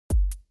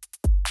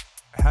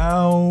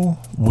How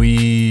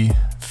we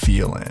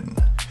feeling?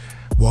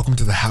 Welcome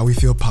to the How We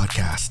Feel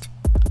podcast.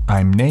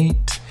 I'm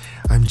Nate.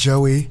 I'm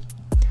Joey.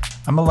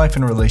 I'm a life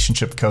and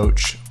relationship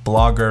coach,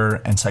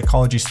 blogger, and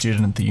psychology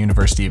student at the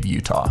University of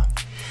Utah.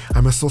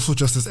 I'm a social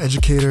justice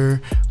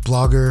educator,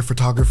 blogger,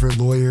 photographer,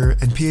 lawyer,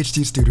 and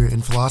PhD student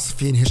in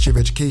philosophy and history of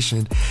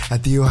education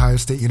at The Ohio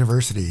State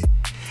University.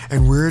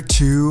 And we're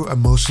two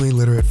emotionally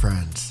literate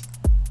friends.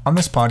 On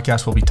this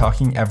podcast, we'll be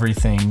talking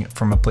everything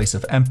from a place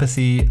of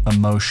empathy,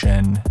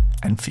 emotion,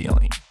 and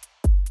feeling.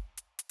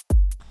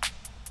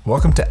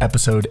 Welcome to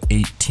episode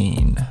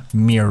 18,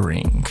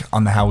 Mirroring,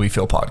 on the How We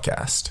Feel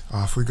podcast.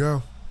 Off we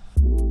go.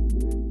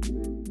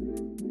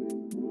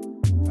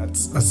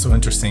 That's so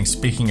interesting.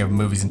 Speaking of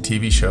movies and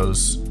TV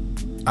shows,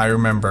 I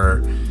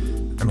remember,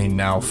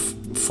 now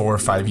 4 or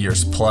 5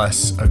 years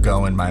plus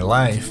ago in my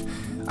life,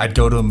 I'd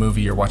go to a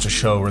movie or watch a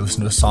show or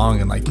listen to a song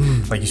and like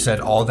you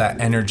said, all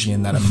that energy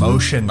and that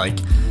emotion,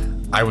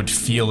 I would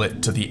feel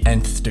it to the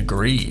nth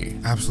degree.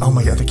 Absolutely. Oh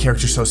my God, the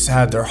character's so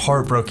sad. They're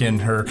heartbroken.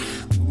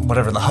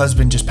 The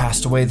husband just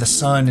passed away. The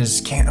son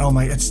it's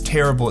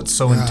terrible. It's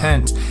so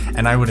intense.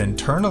 And I would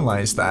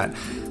internalize that.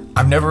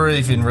 I've never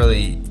even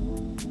really,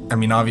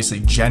 obviously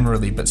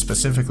generally, but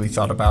specifically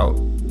thought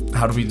about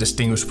how do we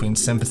distinguish between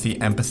sympathy,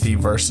 empathy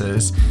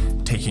versus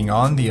taking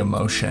on the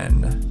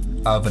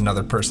emotion of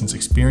another person's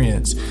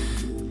experience.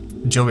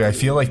 Joey, I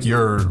feel like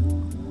you're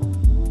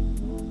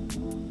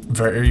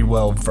very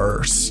well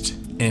versed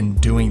in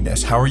doing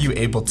this. How are you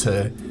able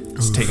to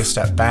take a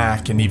step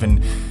back and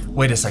even,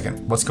 wait a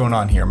second, what's going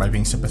on here? Am I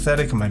being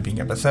sympathetic? Am I being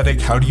empathetic?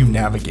 How do you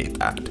navigate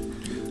that?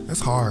 It's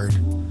hard.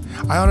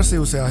 I honestly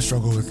would say I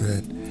struggle with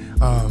it.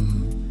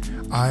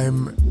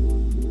 I'm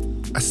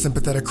a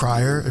sympathetic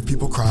crier. If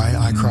people cry,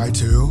 I cry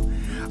too.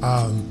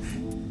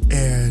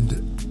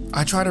 And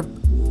I try to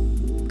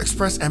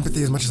express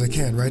empathy as much as I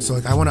can, right? So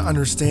I want to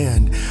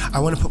understand. I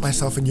want to put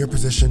myself in your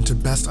position to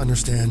best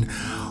understand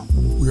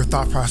your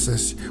thought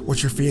process,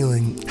 what you're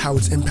feeling, how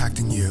it's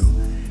impacting you.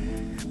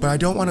 But I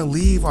don't want to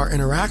leave our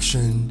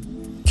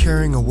interaction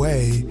carrying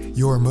away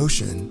your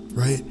emotion,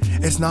 right?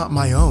 It's not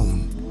my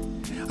own.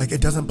 It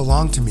doesn't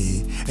belong to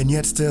me, and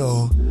yet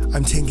still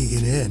I'm taking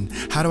it in.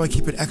 How do I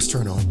keep it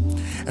external?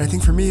 And I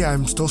think for me,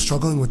 I'm still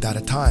struggling with that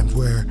at times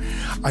where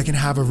I can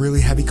have a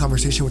really heavy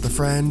conversation with a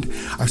friend.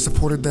 I've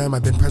supported them,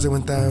 I've been present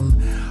with them,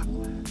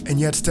 and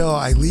yet still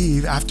I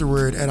leave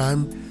afterward and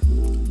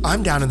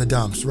I'm down in the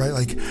dumps,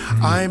 right?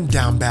 I'm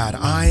down bad.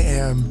 I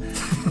am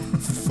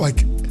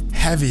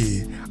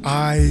heavy.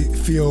 I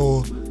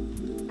feel,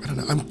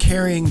 I'm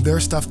carrying their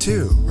stuff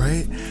too,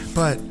 right?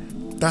 But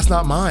that's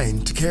not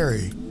mine to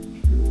carry.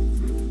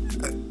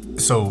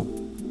 So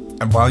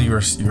while you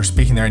were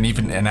speaking there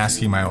and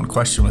asking my own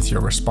question with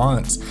your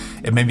response,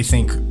 it made me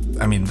think,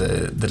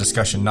 the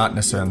discussion, not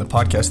necessarily on the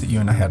podcast that you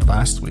and I had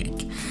last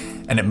week,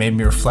 and it made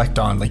me reflect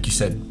on, like you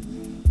said,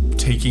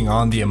 taking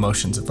on the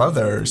emotions of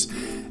others.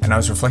 And I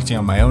was reflecting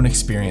on my own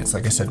experience,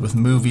 like I said, with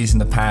movies in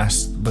the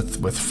past,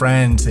 with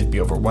friends. They'd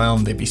be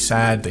overwhelmed, they'd be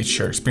sad, they'd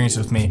share experiences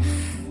with me,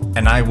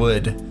 and I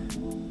would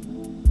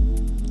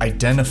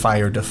identify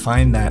or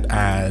define that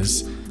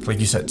as, like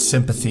you said,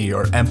 sympathy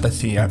or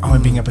empathy.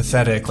 I'm being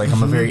empathetic.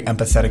 I'm a very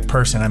empathetic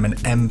person. I'm an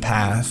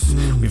empath.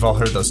 We've all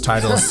heard those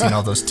titles, seen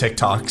all those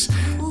TikToks.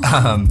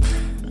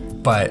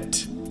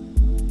 But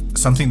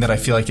something that I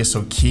feel like is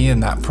so key in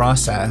that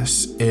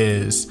process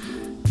is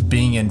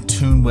being in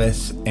tune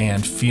with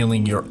and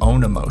feeling your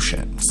own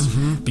emotions.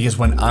 Because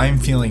when I'm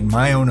feeling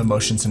my own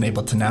emotions and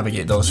able to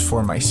navigate those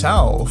for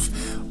myself,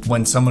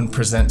 when someone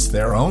presents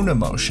their own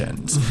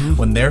emotions,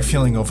 when they're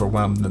feeling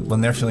overwhelmed,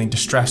 when they're feeling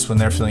distressed, when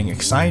they're feeling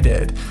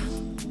excited,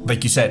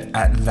 like you said,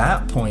 at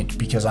that point,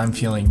 because I'm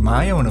feeling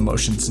my own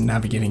emotions and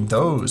navigating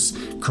those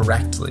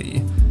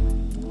correctly,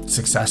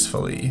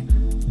 successfully,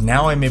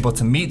 now I'm able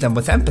to meet them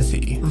with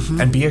empathy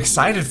and be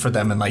excited for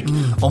them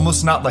and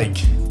almost not I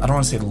don't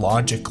want to say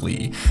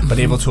logically, but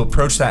able to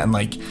approach that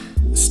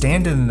and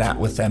stand in that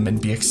with them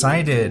and be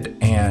excited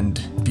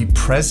and be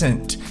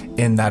present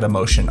in that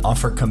emotion,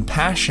 offer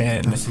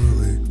compassion.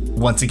 Absolutely.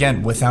 Once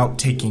again, without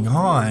taking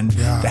on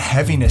the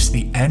heaviness,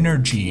 the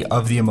energy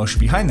of the emotion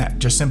behind that.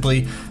 Just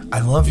simply, I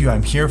love you,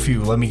 I'm here for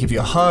you, let me give you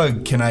a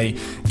hug, can I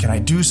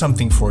do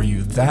something for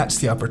you? That's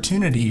the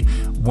opportunity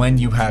when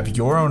you have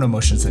your own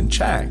emotions in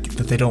check,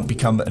 that they don't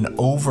become an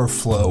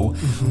overflow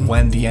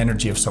when the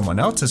energy of someone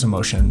else's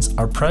emotions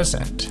are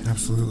present.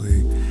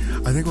 Absolutely.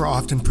 I think we're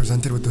often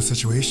presented with those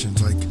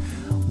situations,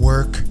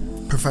 work,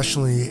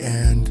 professionally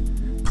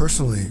and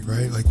personally,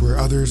 right? Where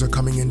others are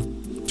coming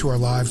into our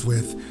lives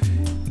with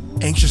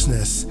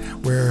anxiousness,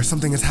 where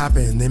something has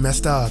happened, they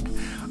messed up.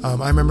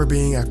 I remember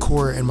being at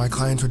court and my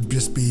clients would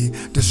just be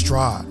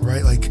distraught,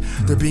 right?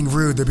 They're being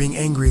rude, they're being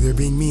angry, they're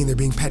being mean, they're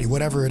being petty,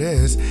 whatever it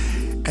is.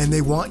 And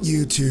they want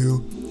you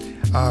to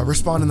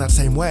respond in that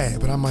same way.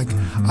 But I'm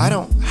I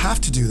don't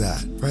have to do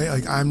that,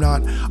 right? I'm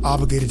not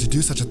obligated to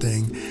do such a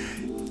thing.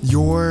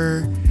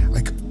 Your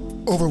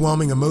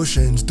overwhelming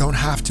emotions don't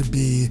have to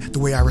be the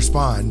way I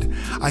respond.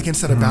 I can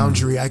set a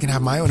boundary, I can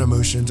have my own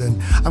emotions,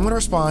 and I'm going to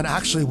respond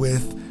actually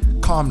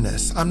with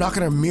calmness. I'm not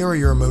going to mirror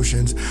your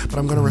emotions, but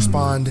I'm going to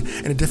respond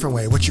in a different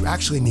way. What you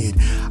actually need,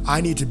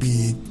 I need to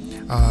be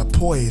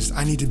poised.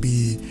 I need to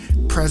be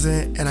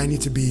present, and I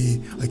need to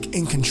be like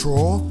in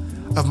control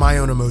of my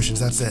own emotions.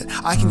 That's it.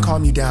 I can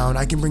calm you down.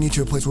 I can bring you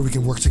to a place where we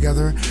can work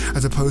together,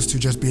 as opposed to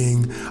just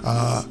being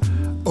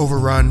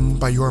overrun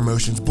by your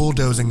emotions,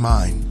 bulldozing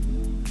mine.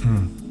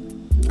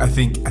 I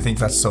think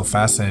that's so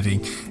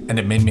fascinating, and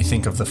it made me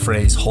think of the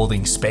phrase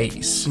holding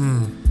space.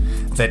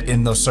 That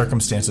in those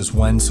circumstances,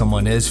 when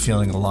someone is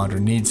feeling a lot or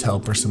needs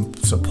help or some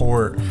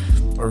support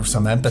or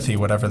some empathy,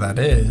 whatever that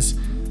is,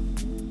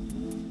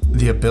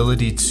 the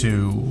ability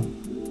to,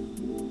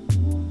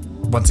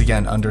 once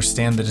again,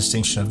 understand the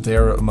distinction of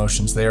their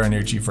emotions, their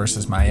energy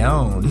versus my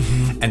own,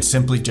 and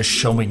simply just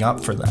showing up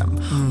for them,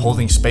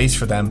 holding space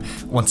for them.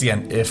 Once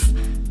again, if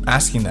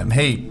asking them,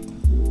 hey,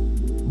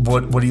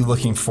 what are you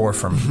looking for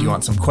from me? Do you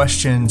want some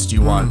questions? Do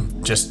you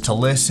want just to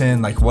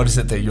listen? Like, what is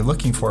it that you're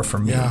looking for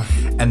from me? Yeah.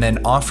 And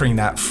then offering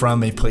that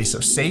from a place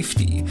of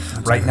safety.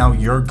 Right now,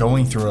 you're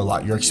going through a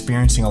lot. You're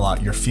experiencing a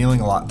lot. You're feeling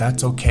a lot.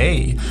 That's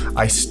okay.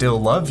 I still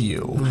love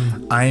you.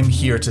 I'm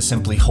here to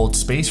simply hold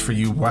space for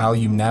you while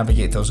you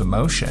navigate those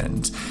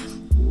emotions.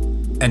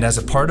 And as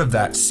a part of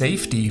that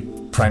safety,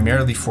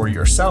 primarily for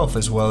yourself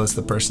as well as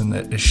the person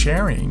that is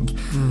sharing,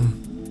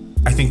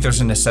 I think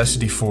there's a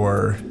necessity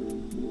for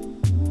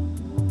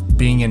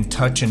being in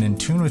touch and in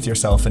tune with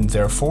yourself, and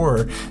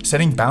therefore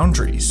setting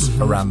boundaries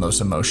around those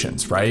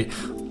emotions, right?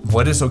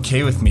 What is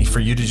okay with me for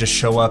you to just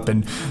show up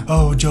and,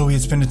 oh, Joey,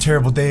 it's been a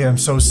terrible day. I'm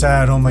so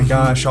sad. Oh my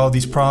gosh, all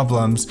these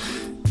problems.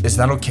 Is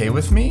that okay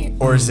with me?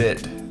 Or is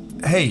it,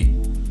 hey,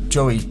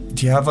 Joey,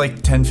 do you have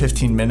like 10,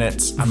 15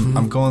 minutes?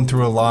 I'm going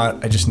through a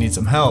lot. I just need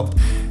some help.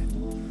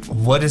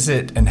 What is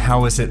it and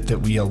how is it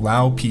that we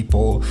allow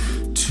people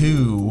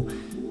to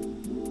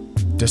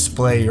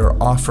display or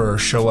offer or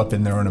show up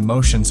in their own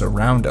emotions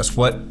around us?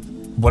 What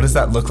does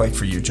that look like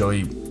for you,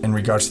 Joey, in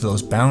regards to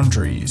those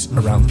boundaries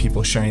around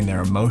people sharing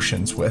their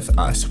emotions with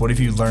us? What have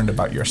you learned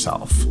about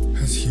yourself?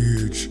 That's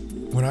huge.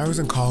 When I was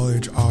in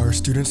college, our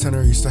student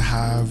center used to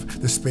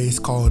have this space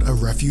called a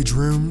refuge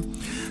room.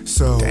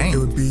 So it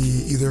would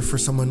be either for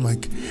someone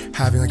like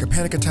having like a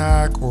panic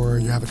attack, or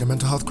you have like a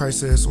mental health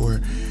crisis, or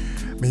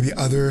maybe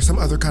some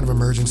other kind of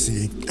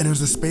emergency. And it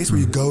was a space where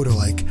you go to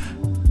like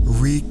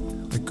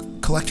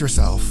collect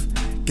yourself,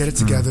 get it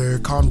together,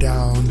 calm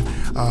down,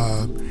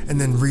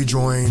 and then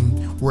rejoin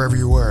wherever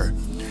you were.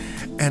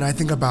 And I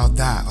think about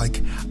that,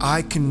 like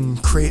I can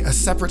create a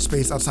separate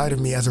space outside of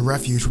me as a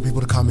refuge for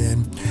people to come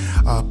in,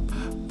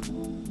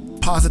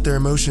 posit their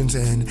emotions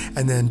in,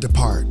 and then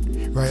depart,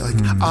 right? Like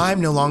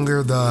I'm no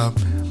longer the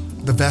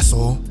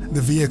vessel,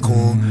 the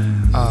vehicle,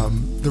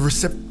 the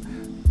reciprocant.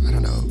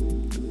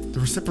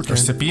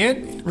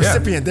 Recipient?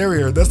 Recipient, there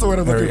we are. That's the word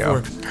I'm looking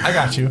for. I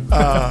got you.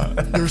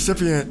 The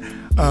recipient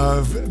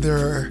of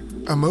their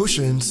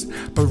emotions,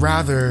 but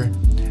rather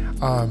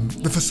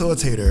the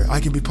facilitator. I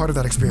can be part of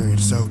that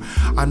experience. So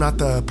I'm not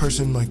the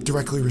person like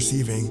directly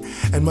receiving.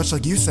 And much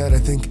like you said, I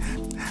think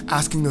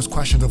asking those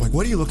questions of like,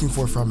 what are you looking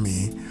for from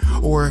me?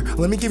 Or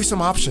let me give you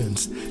some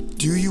options.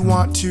 Do you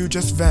want to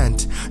just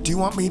vent? Do you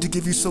want me to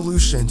give you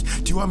solutions?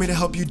 Do you want me to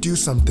help you do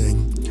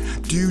something?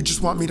 Do you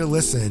just want me to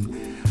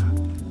listen?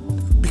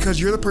 Because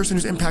you're the person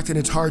who's impacted,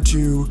 it's hard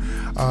to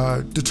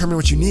determine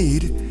what you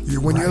need.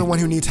 When you're the one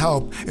who needs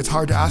help, it's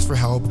hard to ask for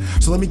help.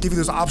 So let me give you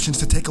those options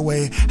to take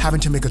away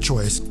having to make a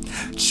choice.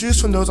 Choose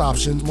from those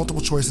options,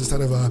 multiple choice instead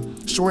of a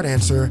short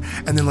answer,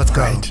 and then let's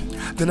go.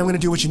 Then I'm going to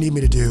do what you need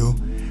me to do,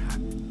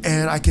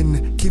 and I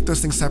can keep those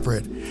things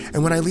separate.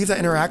 And when I leave that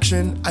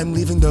interaction, I'm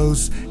leaving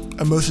those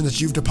emotions that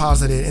you've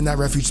deposited in that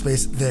refuge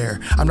space there.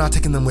 I'm not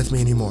taking them with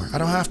me anymore. I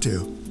don't have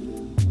to.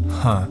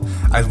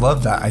 I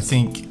love that. I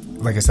think,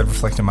 like I said,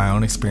 reflecting my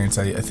own experience,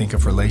 I think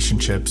of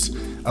relationships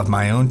of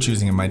my own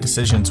choosing and my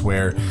decisions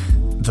where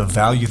the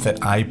value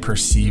that I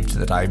perceived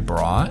that I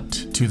brought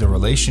to the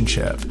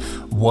relationship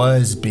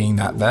was being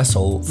that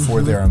vessel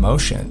for their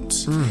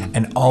emotions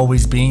and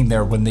always being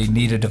there when they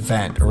needed a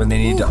vent, or when they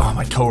needed to, oh,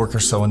 my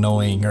coworker's so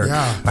annoying, or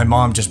my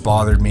mom just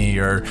bothered me,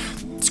 or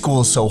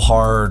school is so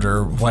hard,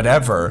 or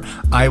whatever.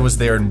 I was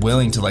there and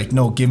willing to like,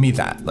 no, give me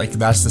that. Like,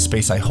 that's the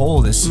space I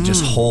hold, is to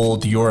just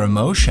hold your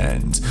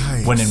emotions.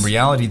 Nice. When in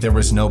reality, there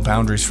was no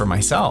boundaries for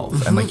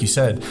myself. And like you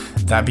said,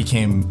 that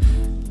became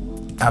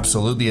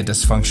absolutely a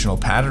dysfunctional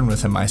pattern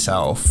within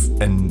myself,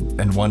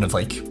 and one of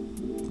like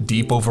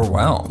deep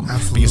overwhelm.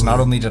 Absolutely. Because not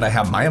only did I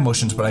have my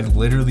emotions, but I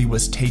literally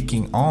was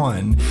taking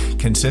on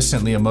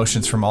consistently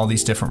emotions from all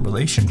these different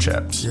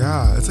relationships.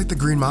 Yeah, it's like the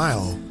Green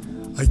Mile.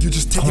 Like, you're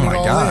just taking it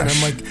all in.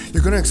 I'm like,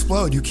 you're going to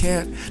explode. You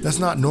can't. That's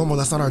not normal.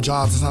 That's not our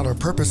jobs. That's not our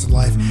purpose in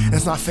life. And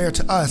it's not fair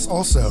to us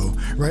also,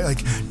 right?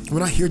 Like, we're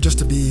not here just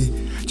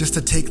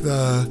to take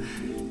the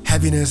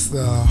heaviness,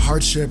 the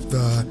hardship,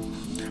 the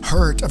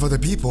hurt of other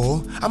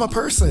people. I'm a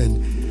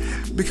person.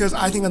 Because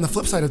I think on the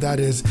flip side of that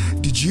is,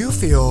 did you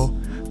feel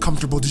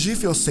comfortable? Did you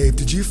feel safe?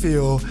 Did you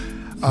feel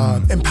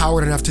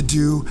empowered enough to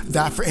do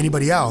that for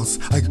anybody else?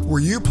 Like, were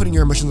you putting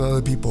your emotions on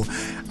other people?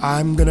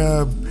 I'm going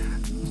to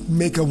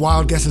make a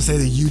wild guess and say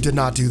that you did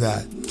not do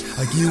that.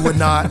 Like you would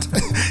not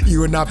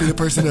be the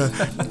person to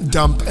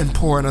dump and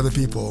pour on other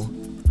people.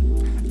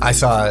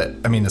 As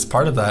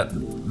part of that,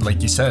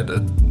 like you said, a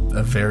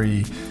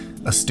very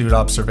astute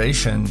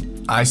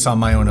observation, I saw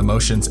my own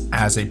emotions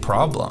as a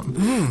problem,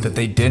 that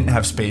they didn't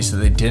have space, that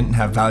they didn't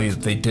have value,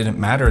 that they didn't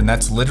matter. And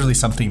that's literally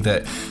something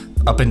that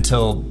up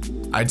until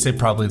I'd say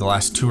probably the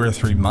last 2 or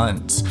 3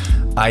 months,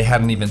 I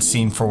hadn't even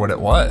seen for what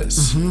it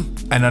was.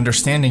 And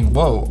understanding,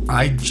 whoa,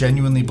 I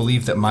genuinely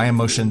believe that my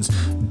emotions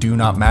do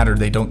not matter.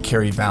 They don't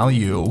carry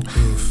value.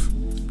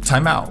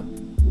 Time out.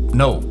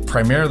 No,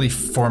 primarily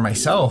for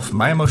myself,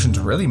 my emotions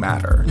really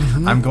matter.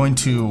 I'm going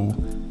to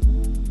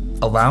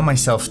allow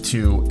myself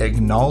to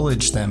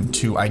acknowledge them,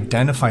 to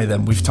identify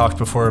them. We've talked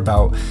before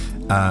about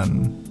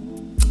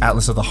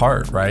Atlas of the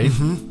Heart, right?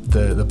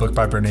 The book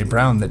by Brene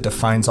Brown that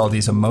defines all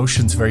these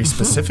emotions very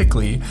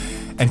specifically,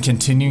 and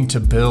continuing to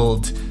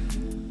build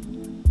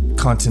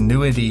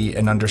continuity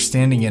and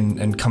understanding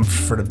and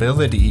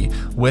comfortability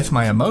with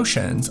my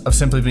emotions of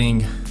simply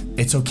being,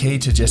 it's okay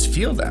to just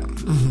feel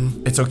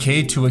them. It's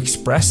okay to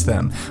express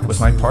them with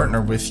my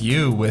partner, with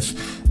you, with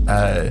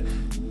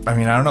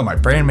my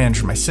brand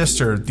manager, my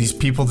sister, these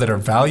people that are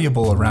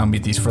valuable around me,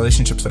 these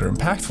relationships that are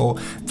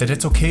impactful, that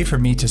it's okay for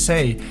me to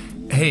say,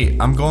 hey,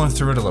 I'm going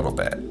through it a little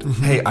bit.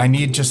 Hey, I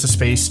need just a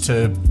space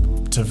to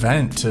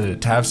vent, to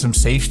have some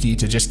safety,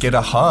 to just get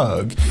a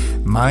hug.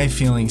 My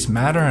feelings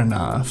matter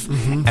enough,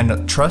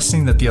 and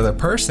trusting that the other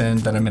person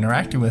that I'm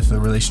interacting with, the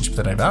relationship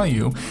that I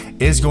value,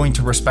 is going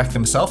to respect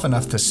themselves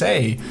enough to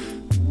say,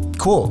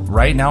 cool,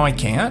 right now I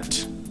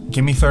can't.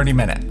 Give me 30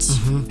 minutes.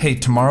 Hey,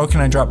 tomorrow can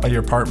I drop by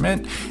your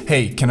apartment?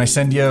 Hey, can I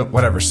send you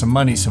whatever, some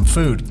money, some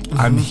food?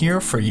 I'm here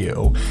for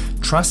you.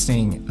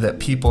 Trusting that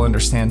people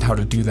understand how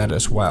to do that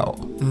as well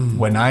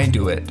when I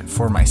do it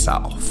for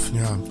myself.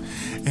 Yeah.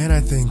 And I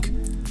think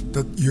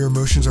that your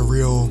emotions are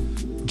real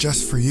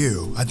just for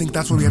you. I think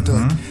that's what we have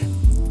to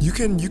you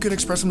can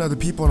express them to other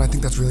people, and I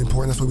think that's really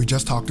important. That's what we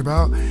just talked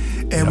about.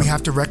 And we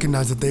have to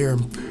recognize that they are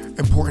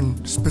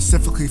important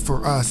specifically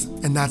for us,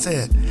 and that's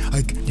it.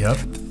 Like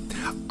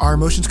our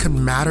emotions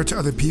can matter to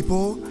other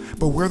people,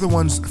 but we're the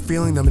ones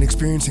feeling them and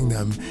experiencing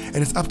them, and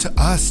it's up to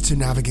us to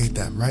navigate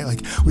them, right?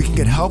 Like we can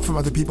get help from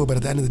other people, but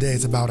at the end of the day,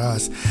 it's about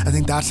us. I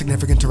think that's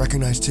significant to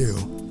recognize too.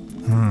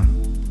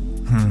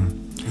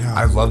 Yeah.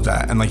 I love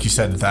that. And like you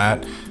said,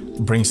 that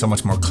brings so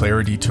much more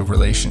clarity to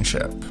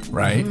relationship,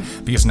 right?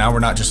 Because now we're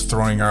not just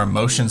throwing our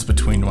emotions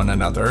between one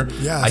another.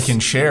 Yes. I can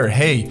share,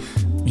 hey,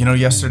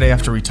 yesterday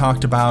after we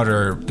talked about,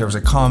 or there was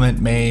a comment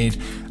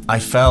made, I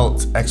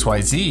felt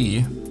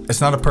XYZ.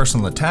 It's not a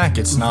personal attack.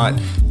 It's not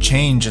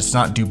change. It's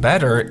not do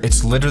better.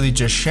 It's literally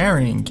just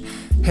sharing,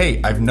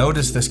 hey, I've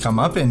noticed this come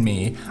up in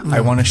me.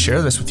 I want to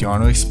share this with you. I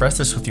want to express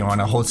this with you. I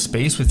want to hold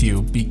space with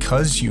you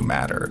because you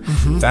matter.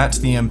 That's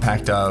the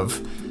impact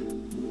of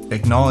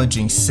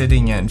acknowledging,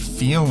 sitting and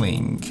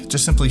feeling,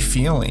 just simply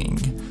feeling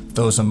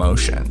those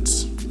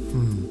emotions.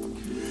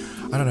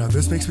 I don't know.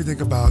 This makes me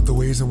think about the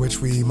ways in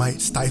which we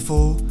might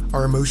stifle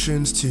our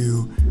emotions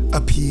to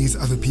appease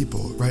other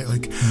people, right?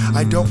 Like,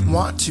 I don't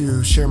want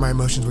to share my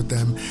emotions with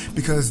them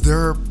because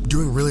they're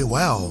doing really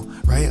well,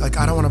 right? Like,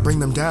 I don't want to bring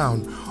them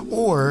down,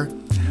 or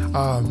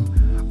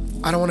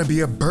I don't want to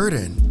be a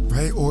burden,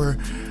 right? Or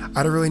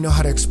I don't really know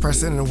how to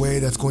express it in a way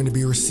that's going to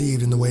be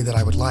received in the way that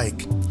I would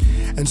like.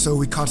 And so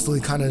we constantly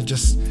kind of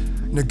just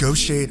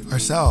negotiate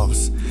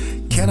ourselves.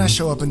 Can I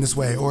show up in this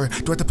way? Or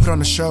do I have to put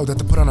on a show? Do I have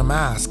to put on a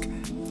mask?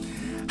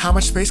 How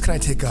much space can I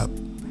take up?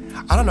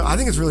 I don't know. I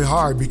think it's really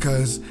hard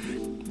because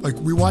like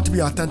we want to be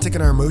authentic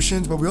in our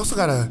emotions, but we also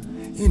gotta,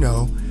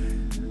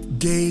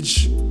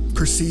 gauge,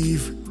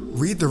 perceive,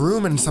 read the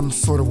room in some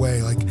sort of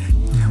way. Like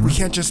we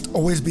can't just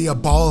always be a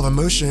ball of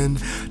emotion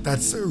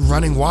that's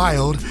running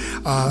wild,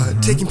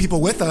 taking people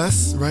with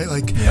us, right?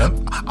 Like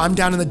I'm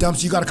down in the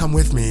dumps, you gotta come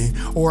with me,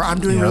 or I'm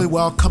doing really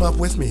well, come up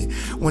with me,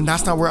 when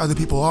that's not where other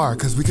people are,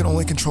 because we can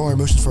only control our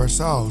emotions for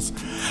ourselves.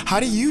 How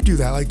do you do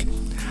that? Like,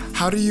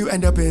 how do you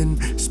end up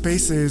in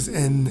spaces,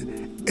 and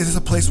is this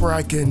a place where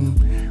I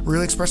can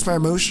really express my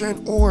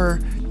emotion, or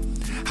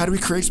how do we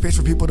create space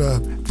for people to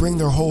bring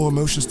their whole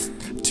emotions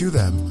to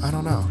them? I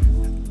don't know.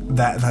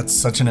 That's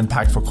such an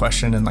impactful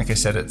question, and like I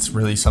said, it's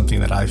really something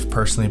that I've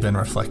personally been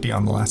reflecting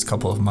on the last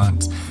couple of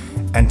months.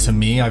 And to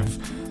me, I've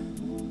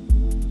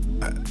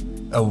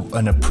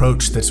an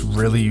approach that's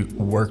really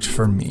worked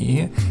for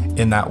me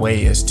in that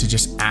way is to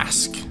just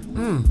ask.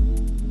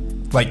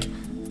 Like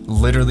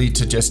literally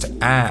to just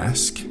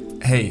ask,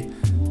 hey,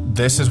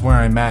 this is where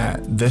I'm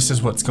at, this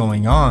is what's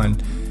going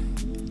on,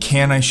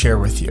 can I share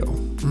with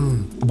you?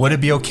 Would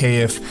it be okay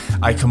if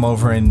I come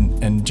over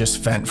and just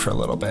vent for a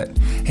little bit?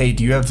 Hey,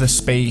 do you have the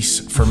space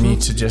for me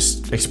to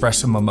just express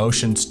some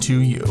emotions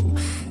to you?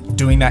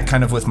 Doing that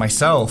kind of with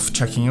myself,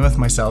 checking in with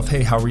myself.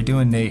 Hey, how are we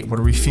doing, Nate? What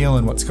are we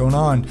feeling? What's going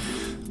on?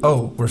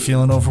 Oh, we're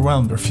feeling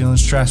overwhelmed. We're feeling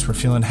stressed. We're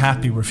feeling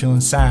happy. We're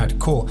feeling sad.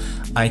 Cool.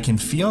 I can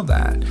feel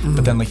that.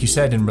 But then, like you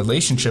said, in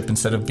relationship,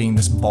 instead of being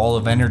this ball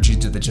of energy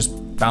that just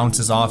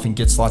bounces off and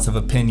gets lots of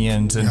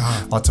opinions and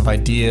lots of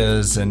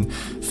ideas and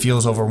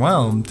feels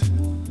overwhelmed,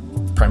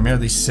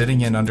 primarily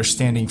sitting and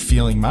understanding,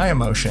 feeling my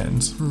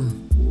emotions,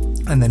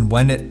 And then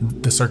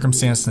when the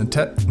circumstance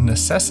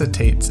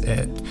necessitates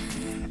it,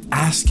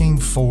 asking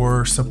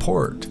for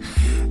support,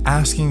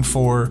 asking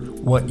for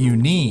what you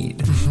need.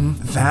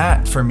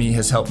 That for me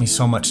has helped me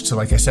so much to,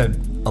 like I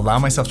said, allow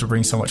myself to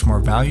bring so much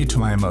more value to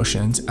my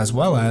emotions, as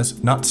well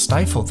as not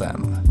stifle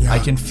them. I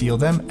can feel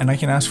them and I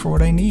can ask for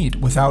what I need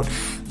without,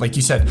 like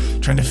you said,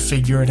 trying to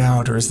figure it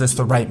out, or is this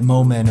the right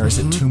moment, or is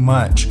it too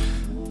much?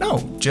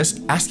 No,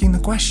 just asking the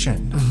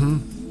question.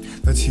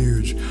 That's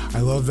huge. I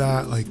love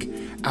that, like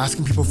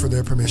asking people for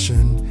their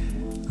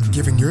permission,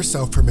 giving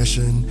yourself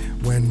permission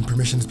when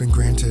permission's been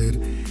granted.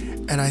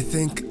 And I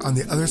think on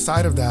the other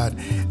side of that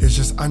is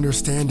just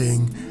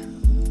understanding,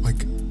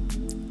 like,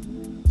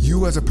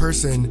 you as a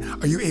person,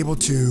 are you able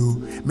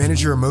to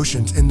manage your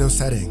emotions in those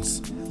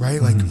settings,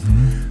 right? Like,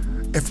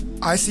 if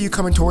I see you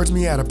coming towards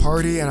me at a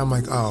party and I'm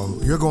like, oh,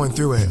 you're going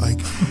through it. Like,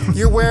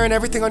 you're wearing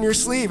everything on your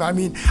sleeve. I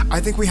mean, I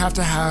think we have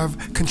to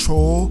have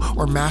control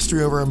or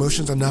mastery over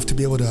emotions enough to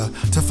be able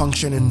to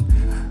function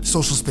in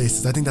social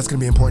spaces. I think that's going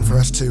to be important for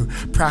us to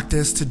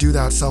practice, to do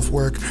that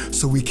self-work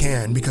so we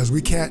can, because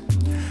we can't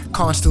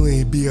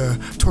constantly be a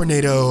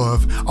tornado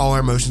of all our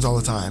emotions all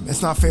the time.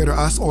 It's not fair to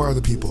us or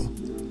other people.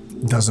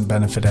 Doesn't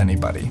benefit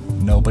anybody,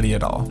 nobody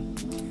at all.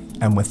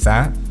 And with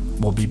that,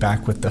 we'll be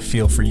back with the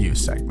Feel For You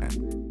segment.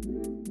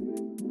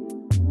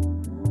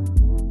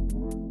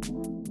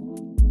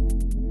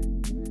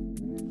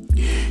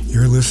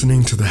 You're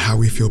listening to the How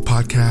We Feel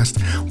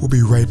podcast. We'll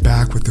be right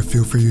back with the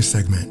Feel For You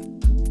segment.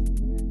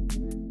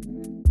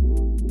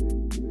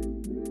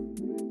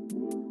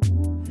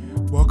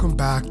 Welcome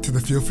back to the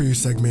Feel For You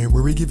segment,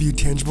 where we give you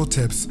tangible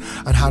tips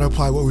on how to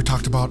apply what we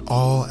talked about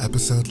all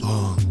episode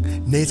long.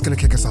 Nate's going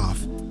to kick us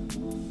off.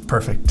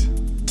 Perfect.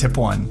 Tip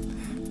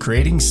 1,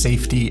 creating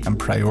safety and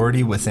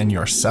priority within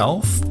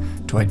yourself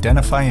to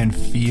identify and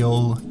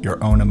feel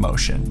your own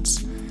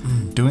emotions.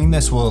 Doing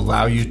this will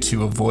allow you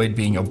to avoid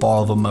being a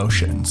ball of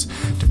emotions,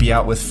 to be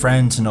out with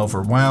friends and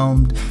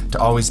overwhelmed, to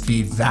always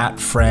be that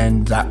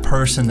friend, that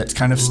person that's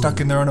kind of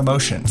stuck in their own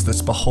emotions,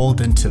 that's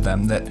beholden to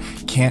them, that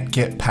can't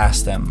get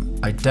past them.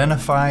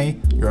 Identify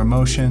your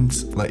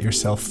emotions, let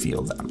yourself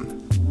feel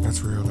them.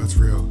 That's real, that's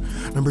real.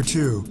 Number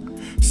 2,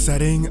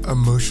 setting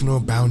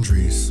emotional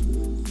boundaries.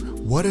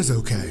 What is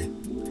okay?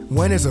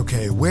 When is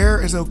okay?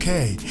 Where is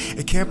okay?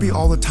 It can't be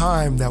all the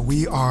time that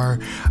we are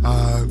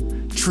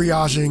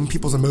triaging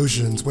people's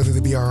emotions, whether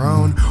they be our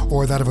own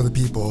or that of other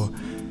people.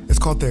 It's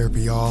called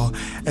therapy, y'all.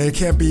 And it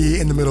can't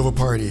be in the middle of a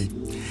party.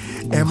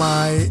 Am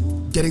I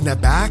getting that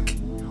back?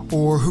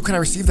 Or who can I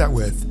receive that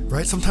with,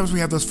 right? Sometimes we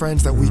have those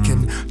friends that we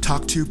can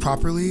talk to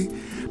properly,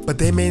 but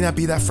they may not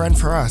be that friend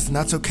for us, and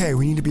that's okay.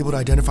 We need to be able to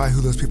identify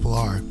who those people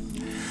are.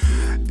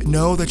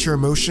 Know that your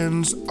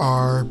emotions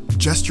are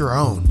just your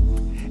own,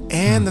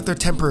 and that they're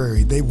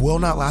temporary. They will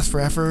not last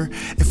forever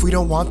if we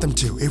don't want them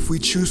to, if we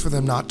choose for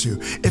them not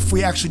to, if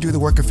we actually do the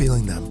work of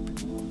feeling them.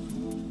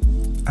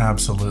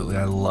 Absolutely.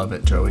 I love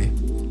it, Joey.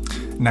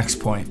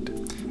 Next point,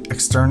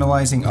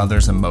 externalizing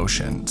others'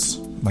 emotions.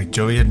 Like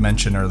Joey had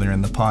mentioned earlier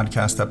in the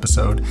podcast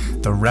episode,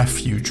 the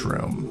refuge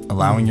room,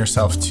 allowing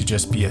yourself to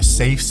just be a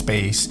safe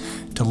space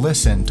to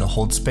listen, to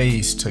hold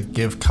space, to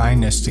give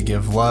kindness, to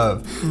give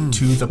love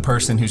to the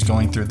person who's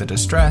going through the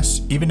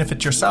distress, even if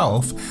it's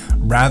yourself,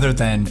 rather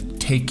than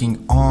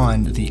taking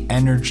on the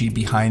energy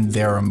behind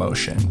their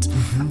emotions,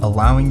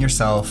 allowing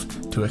yourself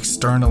to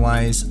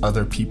externalize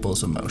other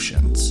people's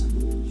emotions.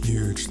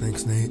 Huge.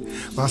 Thanks, Nate.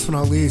 Last but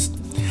not least,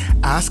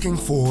 asking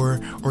for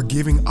or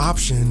giving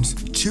options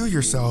to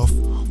yourself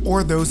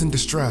or those in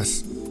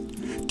distress.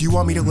 Do you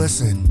want me to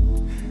listen?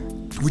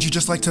 Would you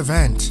just like to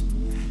vent?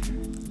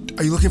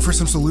 Are you looking for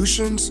some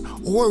solutions?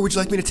 Or would you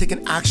like me to take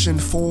an action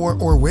for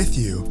or with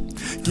you?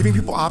 Giving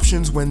people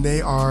options when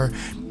they are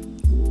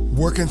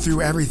working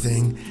through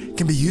everything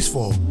can be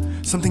useful.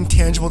 Something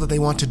tangible that they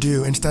want to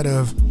do instead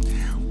of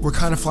we're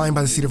kind of flying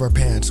by the seat of our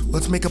pants.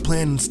 Let's make a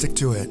plan and stick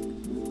to it.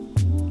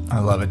 I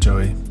love it,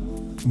 Joey.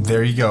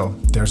 There you go.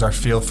 There's our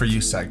Feel For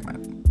You segment.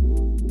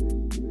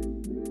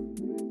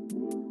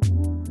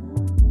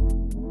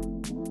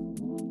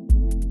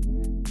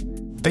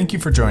 Thank you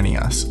for joining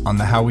us on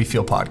the How We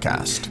Feel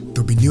podcast.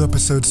 There'll be new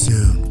episodes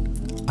soon.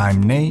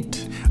 I'm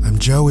Nate. I'm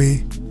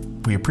Joey.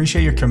 We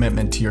appreciate your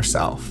commitment to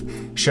yourself.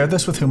 Share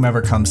this with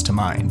whomever comes to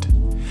mind.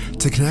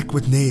 To connect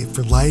with Nate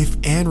for life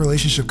and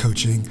relationship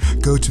coaching,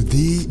 go to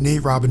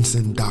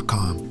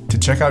thenaterobinson.com. To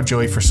check out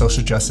Joey for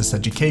social justice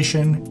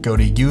education, go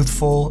to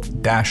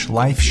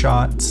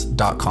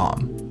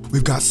youthful-lifeshots.com.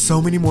 We've got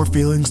so many more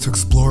feelings to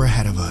explore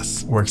ahead of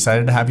us. We're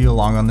excited to have you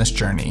along on this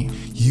journey.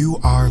 You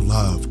are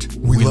loved.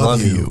 We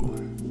love you.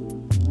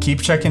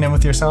 Keep checking in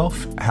with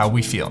yourself. How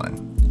we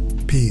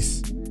feeling?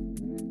 Peace.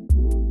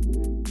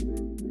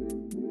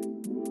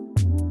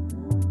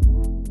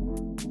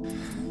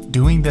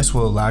 Doing this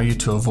will allow you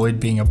to avoid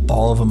being a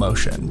ball of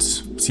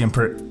emotions.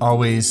 Siempre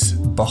always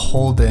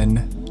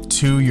beholden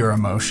to your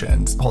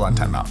emotions. Hold on,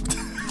 time out.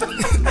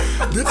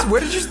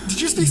 What did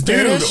you speak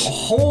Spanish? Dude,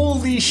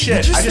 holy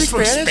shit. I just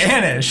spoke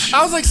Spanish.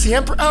 I was like,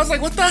 siempre. I was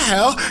like, what the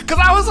hell? Because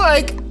I was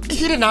like,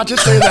 he did not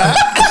just say that.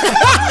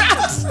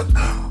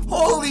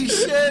 Holy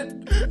shit!